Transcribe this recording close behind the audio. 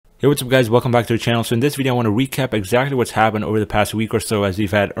Hey, what's up guys, welcome back to the channel. So in this video I want to recap exactly what's happened over the past week or so as we've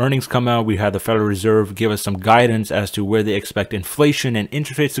had earnings come out. We had the Federal Reserve give us some guidance as to where they expect inflation and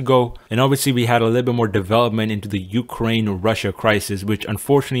interest rates to go, and obviously we had a little bit more development into the Ukraine-Russia crisis, which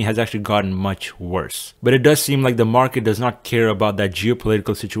unfortunately has actually gotten much worse. But it does seem like the market does not care about that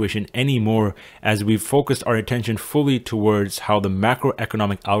geopolitical situation anymore, as we've focused our attention fully towards how the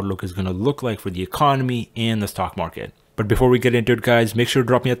macroeconomic outlook is going to look like for the economy and the stock market. But before we get into it guys, make sure to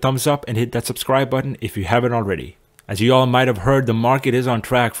drop me a thumbs up and hit that subscribe button if you haven't already. As you all might have heard, the market is on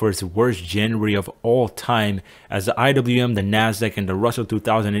track for its worst January of all time, as the IWM, the NASDAQ, and the Russell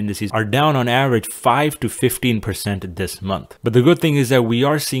 2000 indices are down on average 5 to 15% this month. But the good thing is that we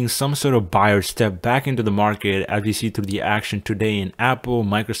are seeing some sort of buyers step back into the market, as we see through the action today in Apple,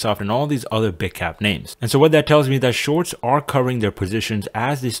 Microsoft, and all these other big cap names. And so what that tells me is that shorts are covering their positions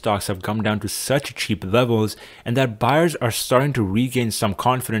as these stocks have come down to such cheap levels, and that buyers are starting to regain some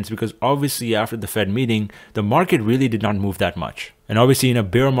confidence, because obviously after the Fed meeting, the market really did not move that much. And obviously in a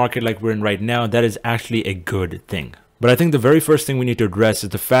bear market like we're in right now, that is actually a good thing. But I think the very first thing we need to address is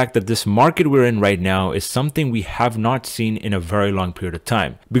the fact that this market we're in right now is something we have not seen in a very long period of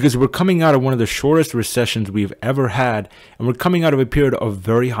time, because we're coming out of one of the shortest recessions we've ever had, and we're coming out of a period of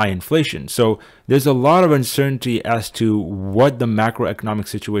very high inflation. So there's a lot of uncertainty as to what the macroeconomic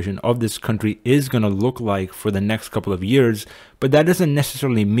situation of this country is going to look like for the next couple of years. But that doesn't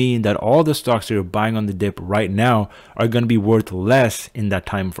necessarily mean that all the stocks that you're buying on the dip right now are going to be worth less in that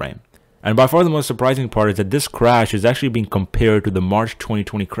time frame. And by far the most surprising part is that this crash is actually being compared to the March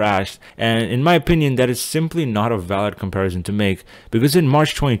 2020 crash, and in my opinion that is simply not a valid comparison to make, because in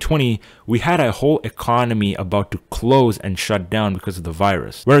March 2020 we had a whole economy about to close and shut down because of the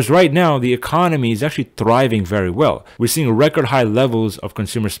virus, whereas right now the economy is actually thriving very well. We're seeing record high levels of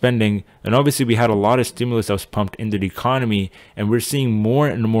consumer spending, and obviously we had a lot of stimulus that was pumped into the economy, and we're seeing more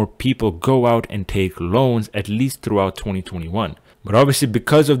and more people go out and take loans, at least throughout 2021. But obviously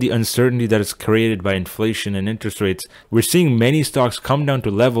because of the uncertainty that is created by inflation and interest rates, we're seeing many stocks come down to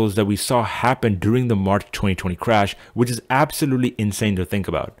levels that we saw happen during the March 2020 crash, which is absolutely insane to think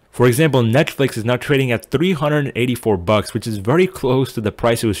about. For example, Netflix is now trading at $384, which is very close to the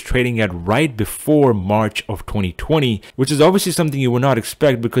price it was trading at right before March of 2020, which is obviously something you would not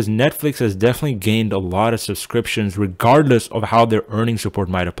expect, because Netflix has definitely gained a lot of subscriptions regardless of how their earnings report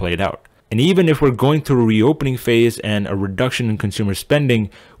might have played out. And even if we're going through a reopening phase and a reduction in consumer spending,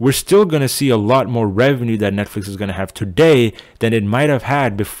 we're still going to see a lot more revenue that Netflix is going to have today than it might have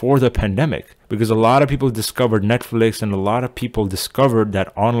had before the pandemic, because a lot of people discovered Netflix and a lot of people discovered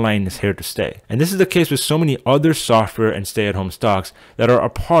that online is here to stay. And this is the case with so many other software and stay-at-home stocks that are a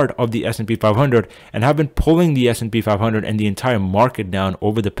part of the S&P 500 and have been pulling the S&P 500 and the entire market down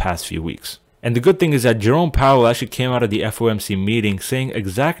over the past few weeks. And the good thing is that Jerome Powell actually came out of the FOMC meeting saying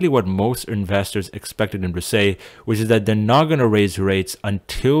exactly what most investors expected him to say, which is that they're not going to raise rates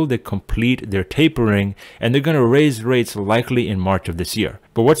until they complete their tapering, and they're going to raise rates likely in March of this year.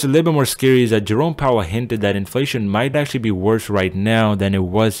 But what's a little bit more scary is that Jerome Powell hinted that inflation might actually be worse right now than it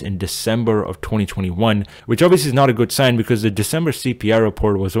was in December of 2021, which obviously is not a good sign, because the December CPI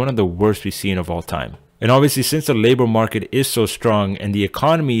report was one of the worst we've seen of all time. And obviously, since the labor market is so strong and the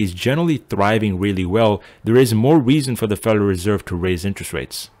economy is generally thriving really well, there is more reason for the Federal Reserve to raise interest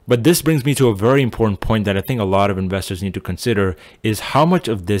rates. But this brings me to a very important point that I think a lot of investors need to consider, is how much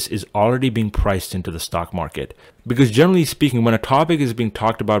of this is already being priced into the stock market. Because generally speaking, when a topic is being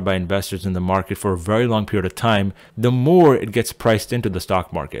talked about by investors in the market for a very long period of time, the more it gets priced into the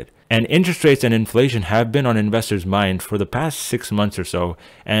stock market. And interest rates and inflation have been on investors' mind for the past 6 months or so.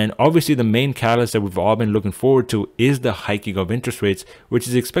 And obviously the main catalyst that we've all been looking forward to is the hiking of interest rates, which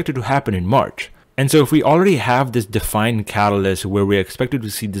is expected to happen in March. And so if we already have this defined catalyst where we're expected to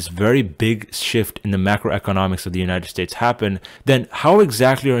see this very big shift in the macroeconomics of the United States happen, then how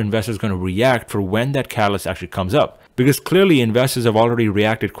exactly are investors going to react for when that catalyst actually comes up? Because clearly investors have already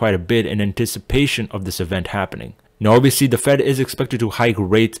reacted quite a bit in anticipation of this event happening. Now obviously the Fed is expected to hike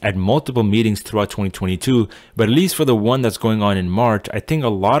rates at multiple meetings throughout 2022, but at least for the one that's going on in March, I think a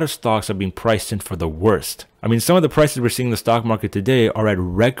lot of stocks are being priced in for the worst. I mean, some of the prices we're seeing in the stock market today are at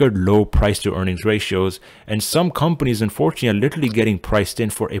record low price to earnings ratios, and some companies unfortunately are literally getting priced in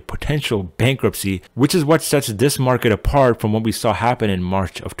for a potential bankruptcy, which is what sets this market apart from what we saw happen in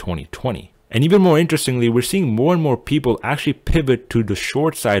March of 2020. And even more interestingly, we're seeing more and more people actually pivot to the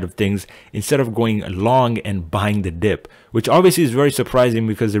short side of things instead of going long and buying the dip, which obviously is very surprising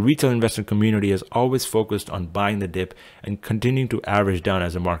because the retail investor community has always focused on buying the dip and continuing to average down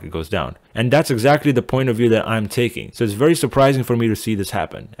as the market goes down. And that's exactly the point of view that I'm taking. So it's very surprising for me to see this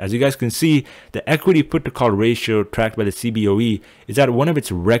happen. As you guys can see, the equity put to call ratio tracked by the CBOE is at one of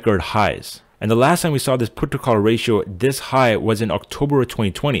its record highs. And the last time we saw this put to call ratio this high was in October of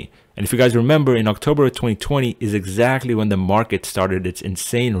 2020. And if you guys remember, in October of 2020 is exactly when the market started its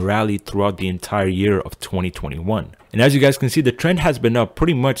insane rally throughout the entire year of 2021. And as you guys can see, the trend has been up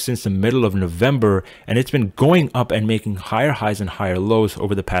pretty much since the middle of November, and it's been going up and making higher highs and higher lows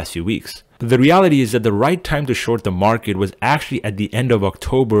over the past few weeks. But the reality is that the right time to short the market was actually at the end of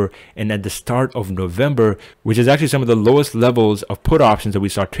October and at the start of November, which is actually some of the lowest levels of put options that we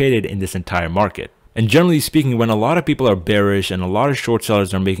saw traded in this entire market. And generally speaking, when a lot of people are bearish and a lot of short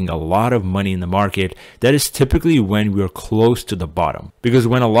sellers are making a lot of money in the market, that is typically when we are close to the bottom. Because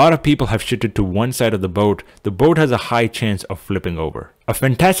when a lot of people have shifted to one side of the boat has a high chance of flipping over. A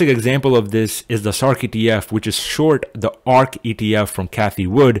fantastic example of this is the SARK ETF, which is short the ARK ETF from Cathie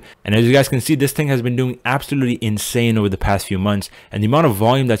Wood. And as you guys can see, this thing has been doing absolutely insane over the past few months, and the amount of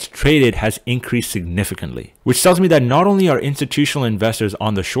volume that's traded has increased significantly. Which tells me that not only are institutional investors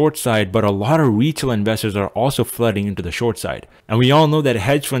on the short side, but a lot of retail investors are also flooding into the short side. And we all know that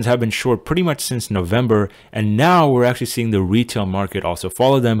hedge funds have been short pretty much since November, and now we're actually seeing the retail market also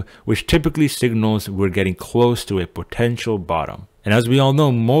follow them, which typically signals we're getting close to a potential bottom. And as we all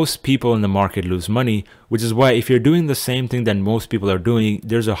know, most people in the market lose money, which is why if you're doing the same thing that most people are doing,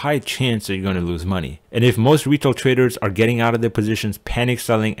 there's a high chance that you're going to lose money. And if most retail traders are getting out of their positions, panic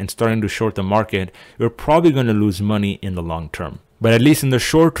selling, and starting to short the market, you're probably going to lose money in the long term. But at least in the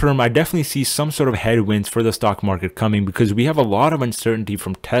short term, I definitely see some sort of headwinds for the stock market coming because we have a lot of uncertainty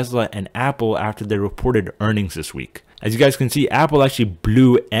from Tesla and Apple after they reported earnings this week. As you guys can see, Apple actually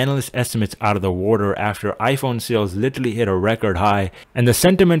blew analyst estimates out of the water after iPhone sales literally hit a record high, and the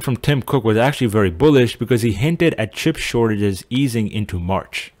sentiment from Tim Cook was actually very bullish because he hinted at chip shortages easing into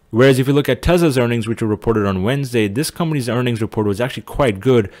March. Whereas if you look at Tesla's earnings, which were reported on Wednesday, this company's earnings report was actually quite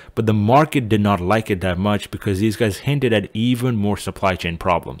good, but the market did not like it that much because these guys hinted at even more supply chain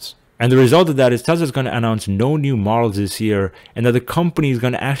problems. And the result of that is Tesla is going to announce no new models this year, and that the company is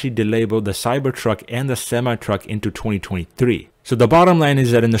going to actually delay both the Cybertruck and the semi-truck into 2023. So the bottom line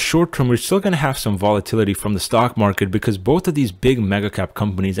is that in the short term, we're still going to have some volatility from the stock market because both of these big mega cap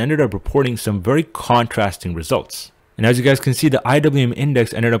companies ended up reporting some very contrasting results. And as you guys can see, the IWM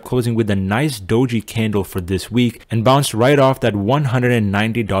index ended up closing with a nice doji candle for this week and bounced right off that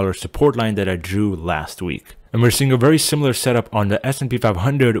 $190 support line that I drew last week. And we're seeing a very similar setup on the S&P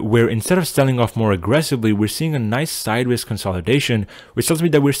 500 where instead of selling off more aggressively, we're seeing a nice sideways consolidation, which tells me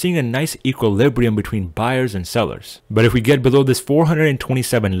that we're seeing a nice equilibrium between buyers and sellers. But if we get below this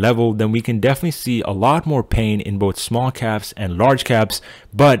 427 level, then we can definitely see a lot more pain in both small caps and large caps.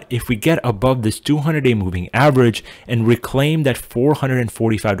 But if we get above this 200-day moving average and reclaim that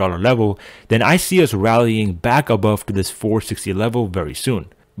 $445 level, then I see us rallying back above to this 460 level very soon.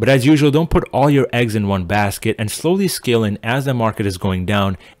 But as usual, don't put all your eggs in one basket and slowly scale in as the market is going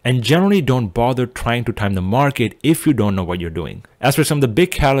down, and generally don't bother trying to time the market if you don't know what you're doing. As for some of the big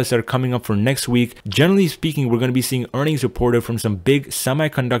catalysts that are coming up for next week, generally speaking, we're going to be seeing earnings reported from some big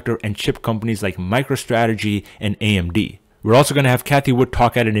semiconductor and chip companies like MicroStrategy and AMD. We're also going to have Cathie Wood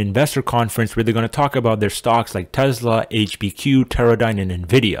talk at an investor conference where they're going to talk about their stocks like Tesla, HPQ, Teradyne, and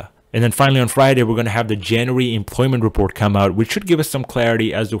Nvidia. And then finally on Friday, we're going to have the January employment report come out, which should give us some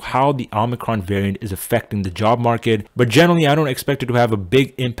clarity as to how the Omicron variant is affecting the job market. But generally, I don't expect it to have a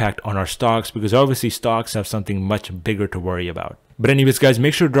big impact on our stocks because obviously stocks have something much bigger to worry about. But anyways, guys,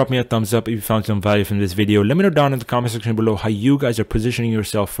 make sure to drop me a thumbs up if you found some value from this video. Let me know down in the comment section below how you guys are positioning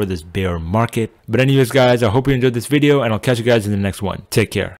yourself for this bear market. But anyways, guys, I hope you enjoyed this video and I'll catch you guys in the next one. Take care.